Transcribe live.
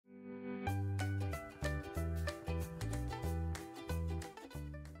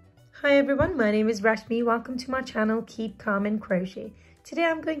Hi everyone, my name is Rashmi. Welcome to my channel Keep Calm and Crochet. Today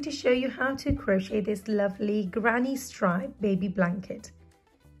I'm going to show you how to crochet this lovely granny stripe baby blanket.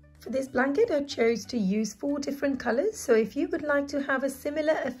 For this blanket I chose to use 4 different colors, so if you would like to have a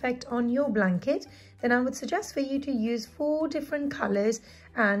similar effect on your blanket, then I would suggest for you to use 4 different colors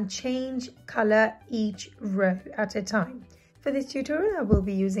and change color each row at a time. For this tutorial I will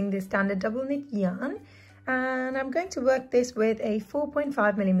be using the standard double knit yarn, and I'm going to work this with a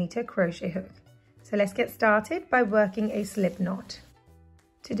 4.5mm crochet hook. So let's get started by working a slip knot.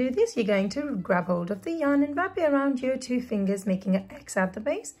 To do this, you're going to grab hold of the yarn and wrap it around your 2 fingers, making an X at the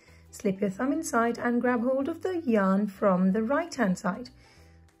base. Slip your thumb inside and grab hold of the yarn from the right hand side.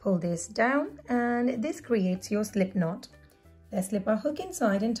 Pull this down and this creates your slip knot. Let's slip our hook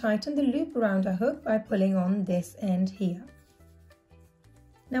inside and tighten the loop around our hook by pulling on this end here.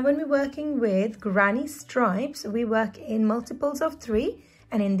 Now when we're working with granny stripes, we work in multiples of 3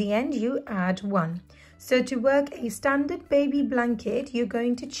 and in the end you add 1. So to work a standard baby blanket, you're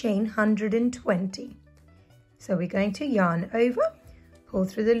going to chain 120. So we're going to yarn over, pull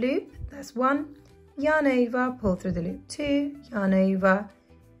through the loop, that's 1, yarn over, pull through the loop 2, yarn over,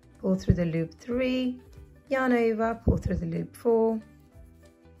 pull through the loop 3, yarn over, pull through the loop 4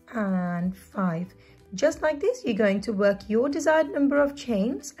 and 5. Just like this, you're going to work your desired number of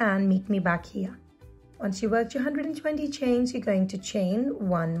chains and meet me back here. Once you worked your 120 chains, you're going to chain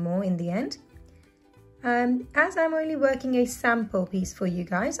 1 more in the end. As I'm only working a sample piece for you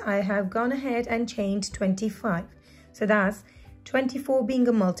guys, I have gone ahead and chained 25. So that's 24 being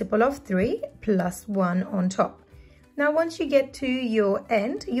a multiple of 3 plus 1 on top. Now once you get to your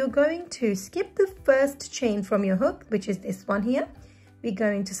end, you're going to skip the first chain from your hook, which is this one here. We're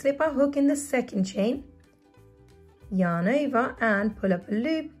going to slip our hook in the second chain, yarn over and pull up a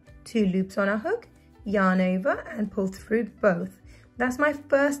loop, 2 loops on our hook, yarn over and pull through both. That's my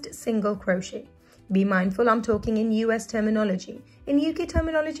first single crochet. Be mindful, I'm talking in US terminology. In UK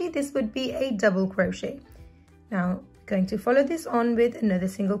terminology, this would be a double crochet. Now, going to follow this on with another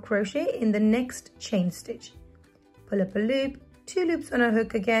single crochet in the next chain stitch. Pull up a loop, 2 loops on our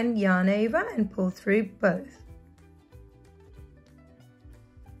hook again, yarn over and pull through both.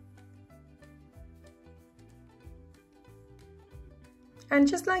 And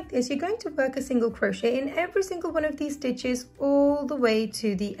just like this, you're going to work a single crochet in every single one of these stitches all the way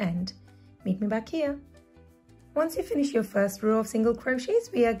to the end. Meet me back here. Once you finish your first row of single crochets,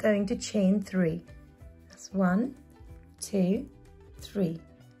 we are going to chain 3. That's 1, 2, 3.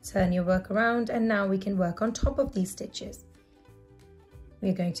 Turn your work around and now we can work on top of these stitches.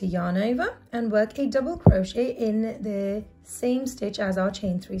 We're going to yarn over and work a double crochet in the same stitch as our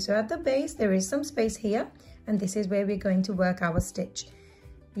chain 3. So at the base there is some space here and this is where we're going to work our stitch.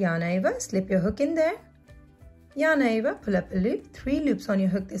 Yarn over, slip your hook in there, yarn over, pull up a loop, 3 loops on your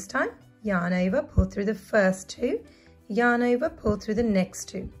hook this time, yarn over, pull through the first 2, yarn over, pull through the next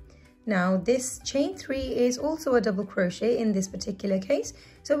 2. Now this chain 3 is also a double crochet in this particular case,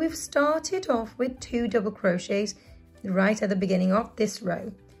 so we've started off with 2 double crochets right at the beginning of this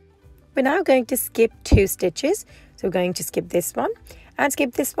row. We're now going to skip 2 stitches, so we're going to skip this one and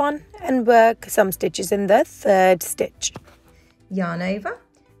skip this one and work some stitches in the 3rd stitch. Yarn over,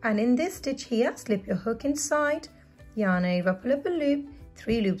 and in this stitch here, slip your hook inside, yarn over, pull up a loop,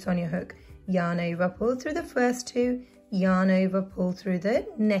 3 loops on your hook, yarn over, pull through the first 2, yarn over, pull through the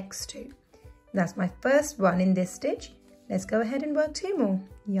next 2. That's my first one in this stitch. Let's go ahead and work 2 more.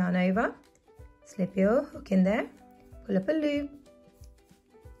 Yarn over, slip your hook in there, pull up a loop,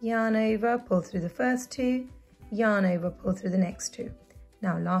 yarn over, pull through the first 2, yarn over, pull through the next 2.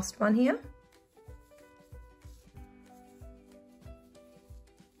 Now last one here.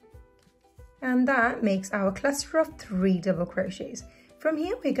 And that makes our cluster of 3 double crochets. From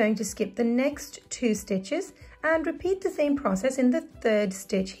here we're going to skip the next 2 stitches and repeat the same process in the 3rd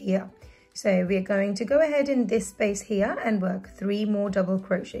stitch here. So we're going to go ahead in this space here and work 3 more double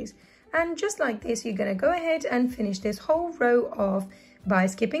crochets. And just like this, you're going to go ahead and finish this whole row off by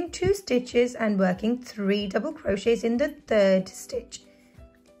skipping 2 stitches and working 3 double crochets in the 3rd stitch.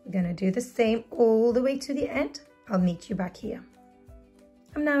 We're going to do the same all the way to the end. I'll meet you back here.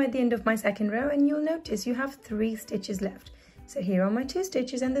 I'm now at the end of my 2nd row and you'll notice you have 3 stitches left. So here are my 2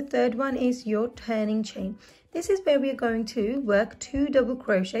 stitches and the 3rd one is your turning chain. This is where we're going to work 2 double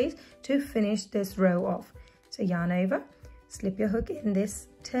crochets to finish this row off. So yarn over, slip your hook in this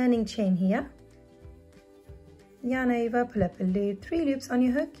turning chain here, yarn over, pull up a loop, 3 loops on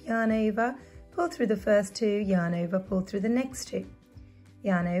your hook, yarn over, pull through the first 2, yarn over, pull through the next 2.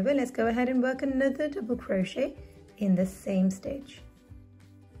 Yarn over, let's go ahead and work another double crochet in the same stitch.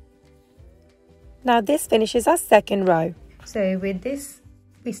 Now this finishes our 2nd row. So with this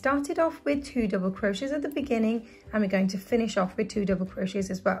we started off with 2 double crochets at the beginning, and we're going to finish off with 2 double crochets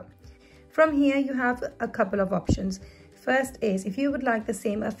as well. From here you have a couple of options. First is, if you would like the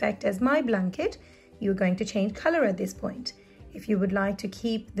same effect as my blanket, you're going to change color at this point. If you would like to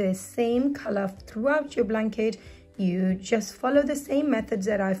keep the same color throughout your blanket, you just follow the same methods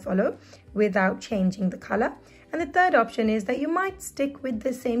that I follow without changing the color. And the third option is that you might stick with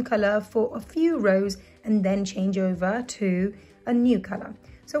the same color for a few rows and then change over to a new color.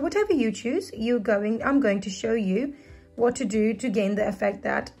 So whatever you choose, I'm going to show you what to do to gain the effect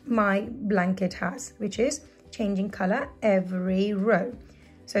that my blanket has, which is changing color every row.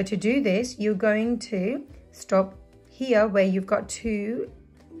 So to do this, you're going to stop here where you've got 2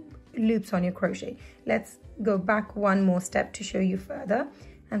 loops on your crochet. Let's go back one more step to show you further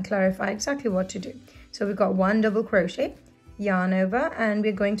and clarify exactly what to do. So we've got 1 double crochet, yarn over, and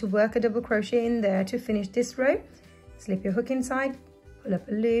we're going to work a double crochet in there to finish this row. Slip your hook inside, pull up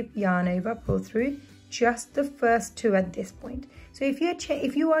a loop, yarn over, pull through, just the first 2 at this point. So if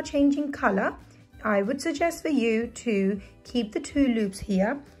you are changing color, I would suggest for you to keep the 2 loops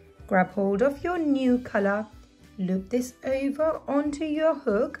here, grab hold of your new color, loop this over onto your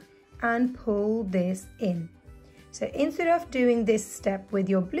hook and pull this in. So instead of doing this step with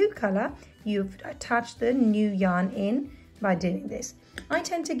your blue color, you've attached the new yarn in by doing this. I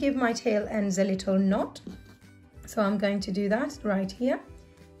tend to give my tail ends a little knot, so I'm going to do that right here.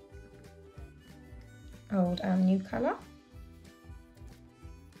 Hold our new color.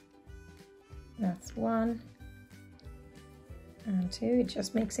 That's 1 and 2, it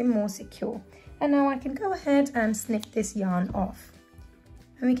just makes it more secure. And now I can go ahead and snip this yarn off.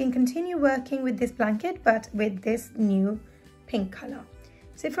 And we can continue working with this blanket, but with this new pink color.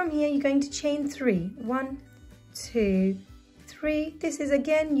 So from here, you're going to chain 3. 1, 2, 3. This is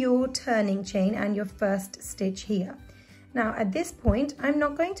again your turning chain and your first stitch here. Now at this point, I'm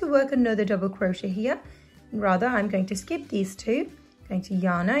not going to work another double crochet here. Rather, I'm going to skip these 2, going to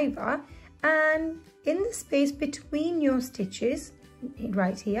yarn over, and in the space between your stitches,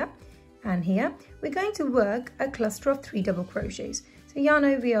 right here and here, we're going to work a cluster of 3 double crochets. So yarn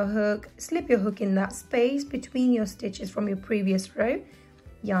over your hook, slip your hook in that space between your stitches from your previous row,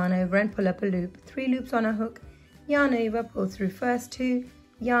 yarn over and pull up a loop. 3 loops on a hook, yarn over, pull through first 2,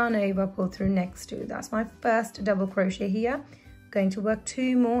 yarn over, pull through next 2. That's my first double crochet here. I'm going to work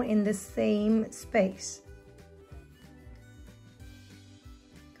 2 more in the same space.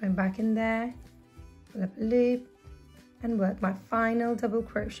 Going back in there, pull up a loop and work my final double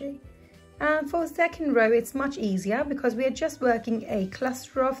crochet. And for the second row, it's much easier because we are just working a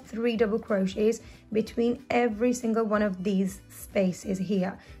cluster of 3 double crochets between every single one of these spaces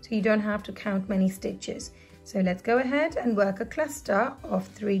here. So you don't have to count many stitches. So let's go ahead and work a cluster of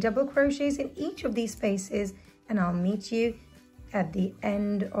 3 double crochets in each of these spaces, and I'll meet you at the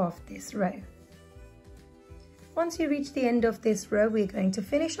end of this row. Once you reach the end of this row, we're going to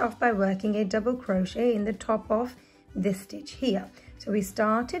finish off by working a double crochet in the top of this stitch here. So we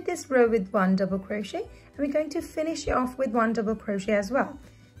started this row with 1 double crochet, and we're going to finish it off with 1 double crochet as well.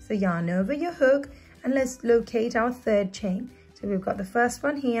 So yarn over your hook and let's locate our 3rd chain. So we've got the first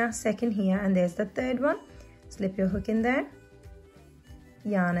one here, second here, and there's the 3rd one. Slip your hook in there,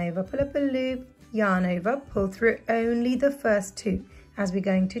 yarn over, pull up a loop, yarn over, pull through only the first 2 as we're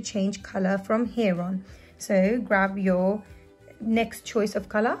going to change color from here on. So grab your next choice of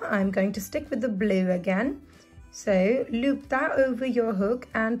color. I'm going to stick with the blue again. So loop that over your hook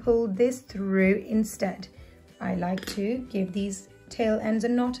and pull this through instead. I like to give these tail ends a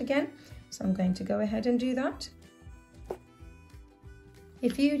knot again, so I'm going to go ahead and do that.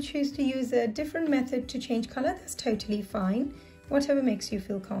 If you choose to use a different method to change color, that's totally fine. Whatever makes you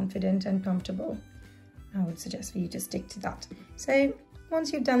feel confident and comfortable, I would suggest for you to stick to that. So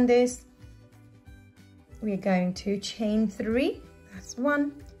once you've done this, we're going to chain 3. That's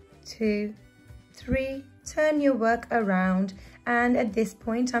 1, 2, 3. Turn your work around, and at this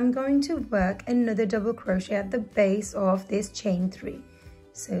point I'm going to work another double crochet at the base of this chain 3.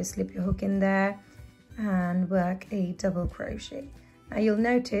 So slip your hook in there and work a double crochet. Now you'll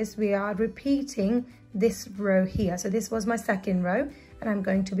notice we are repeating this row here. So this was my second row, and I'm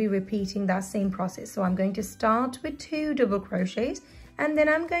going to be repeating that same process. So I'm going to start with 2 double crochets, and then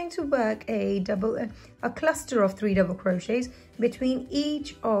I'm going to work a cluster of 3 double crochets between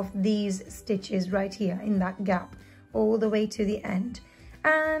each of these stitches right here in that gap all the way to the end.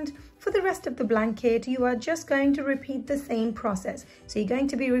 And for the rest of the blanket, you are just going to repeat the same process. So you're going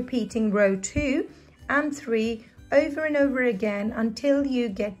to be repeating row 2 and 3 over and over again until you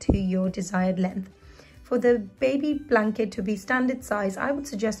get to your desired length. For the baby blanket to be standard size, I would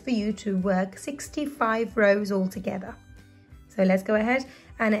suggest for you to work 65 rows altogether. So let's go ahead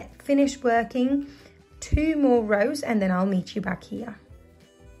and finish working 2 more rows, and then I'll meet you back here.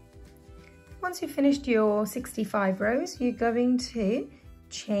 Once you've finished your 65 rows, you're going to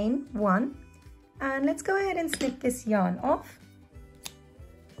chain 1, and let's go ahead and snip this yarn off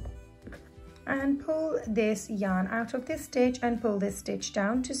and pull this yarn out of this stitch and pull this stitch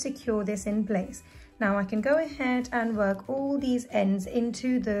down to secure this in place. Now I can go ahead and work all these ends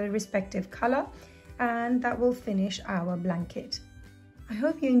into the respective color, and that will finish our blanket. I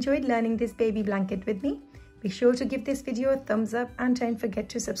hope you enjoyed learning this baby blanket with me. Be sure to give this video a thumbs up and don't forget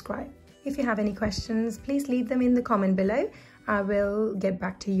to subscribe. If you have any questions, please leave them in the comment below. I will get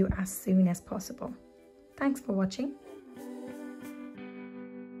back to you as soon as possible. Thanks for watching.